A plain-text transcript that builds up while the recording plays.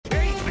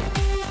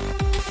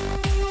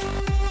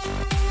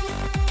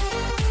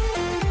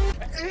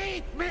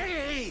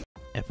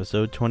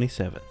Episode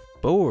 27.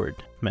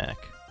 Bored Mac.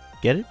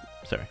 Get it?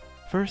 Sorry.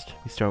 First,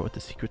 we start with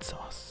the secret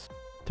sauce.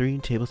 3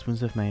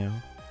 tablespoons of mayo,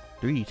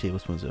 3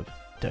 tablespoons of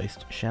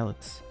diced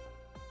shallots,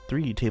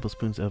 3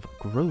 tablespoons of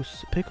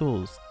gross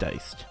pickles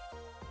diced,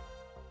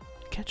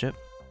 ketchup,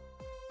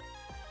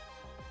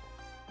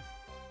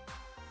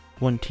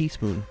 1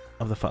 teaspoon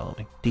of the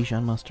following: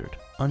 Dijon mustard,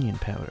 onion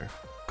powder,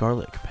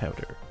 garlic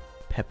powder,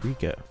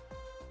 paprika,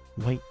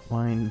 white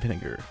wine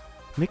vinegar.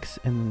 Mix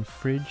and then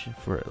fridge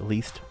for at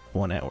least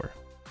 1 hour.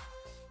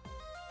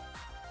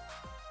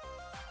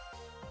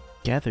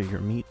 Gather your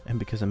meat, and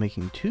because I'm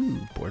making 2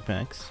 board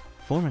macs,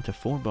 form into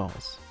 4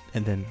 balls,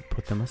 and then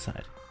put them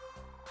aside.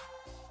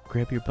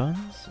 Grab your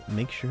buns,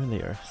 make sure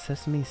they are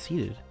sesame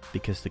seeded,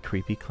 because the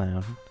creepy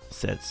clown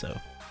said so.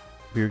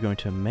 We are going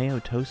to mayo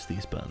toast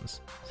these buns,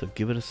 so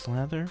give it a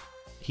slather,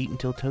 heat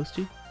until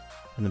toasty,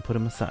 and then put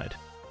them aside.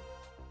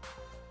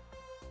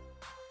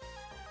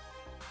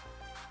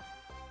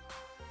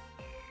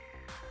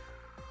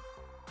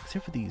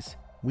 Except for these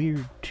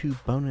weird 2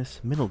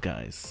 bonus middle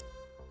guys.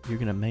 You're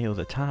gonna mayo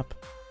the top,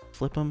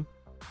 flip them,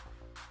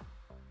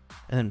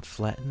 and then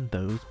flatten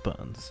those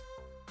buns.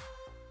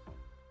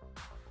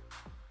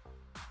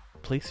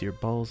 Place your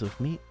balls of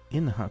meat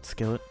in the hot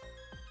skillet,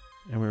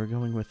 and we're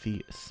going with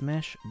the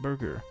smash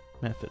burger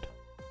method.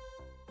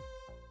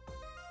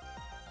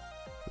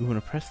 We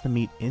want to press the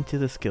meat into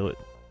the skillet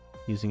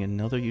using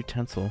another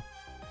utensil.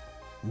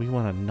 We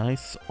want a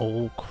nice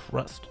old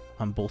crust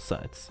on both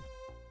sides.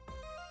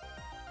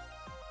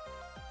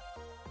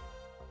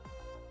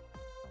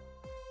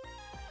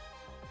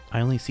 I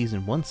only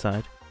season one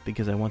side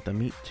because I want the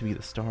meat to be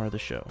the star of the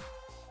show.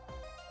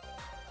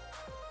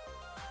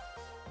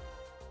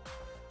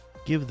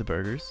 Give the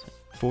burgers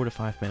 4 to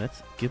 5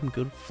 minutes, give them a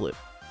good flip.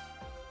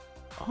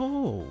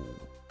 Oh,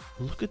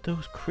 look at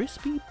those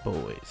crispy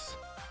boys.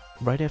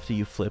 Right after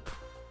you flip,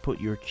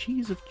 put your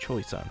cheese of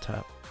choice on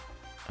top.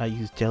 I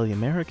use Deli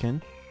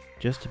American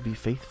just to be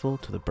faithful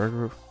to the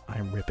burger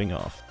I'm ripping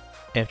off.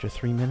 After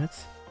 3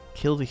 minutes,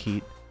 kill the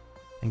heat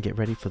and get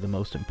ready for the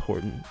most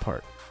important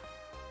part.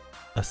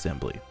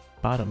 Assembly.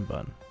 Bottom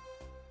bun.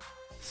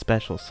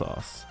 Special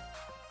sauce.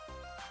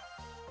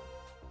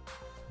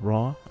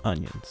 Raw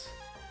onions.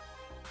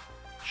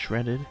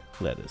 Shredded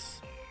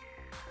lettuce.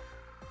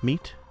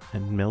 Meat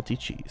and melty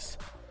cheese.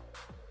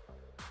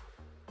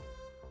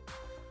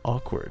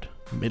 Awkward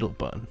middle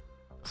bun.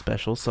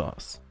 Special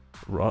sauce.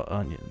 Raw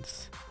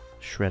onions.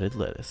 Shredded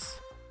lettuce.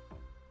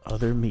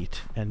 Other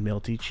meat and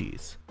melty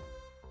cheese.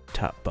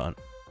 Top bun.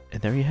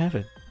 And there you have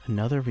it.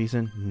 Another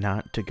reason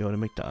not to go to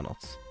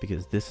McDonald's,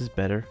 because this is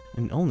better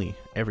in only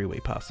every way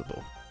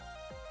possible.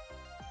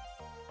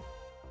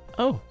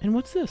 Oh, and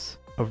what's this?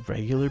 A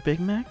regular Big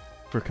Mac?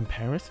 For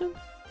comparison?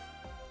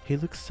 He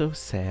looks so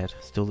sad.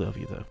 Still love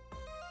you though.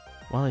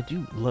 While I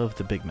do love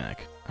the Big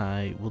Mac,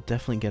 I will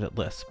definitely get it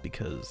less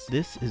because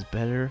this is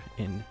better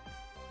in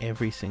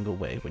every single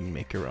way when you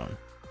make your own.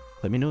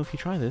 Let me know if you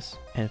try this,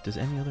 and if there's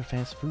any other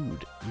fast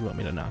food you want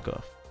me to knock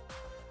off.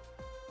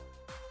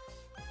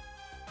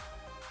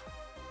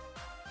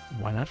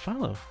 Why not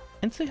follow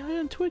and say hi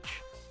on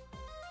Twitch?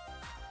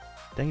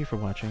 Thank you for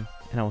watching,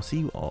 and I will see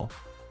you all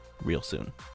real soon.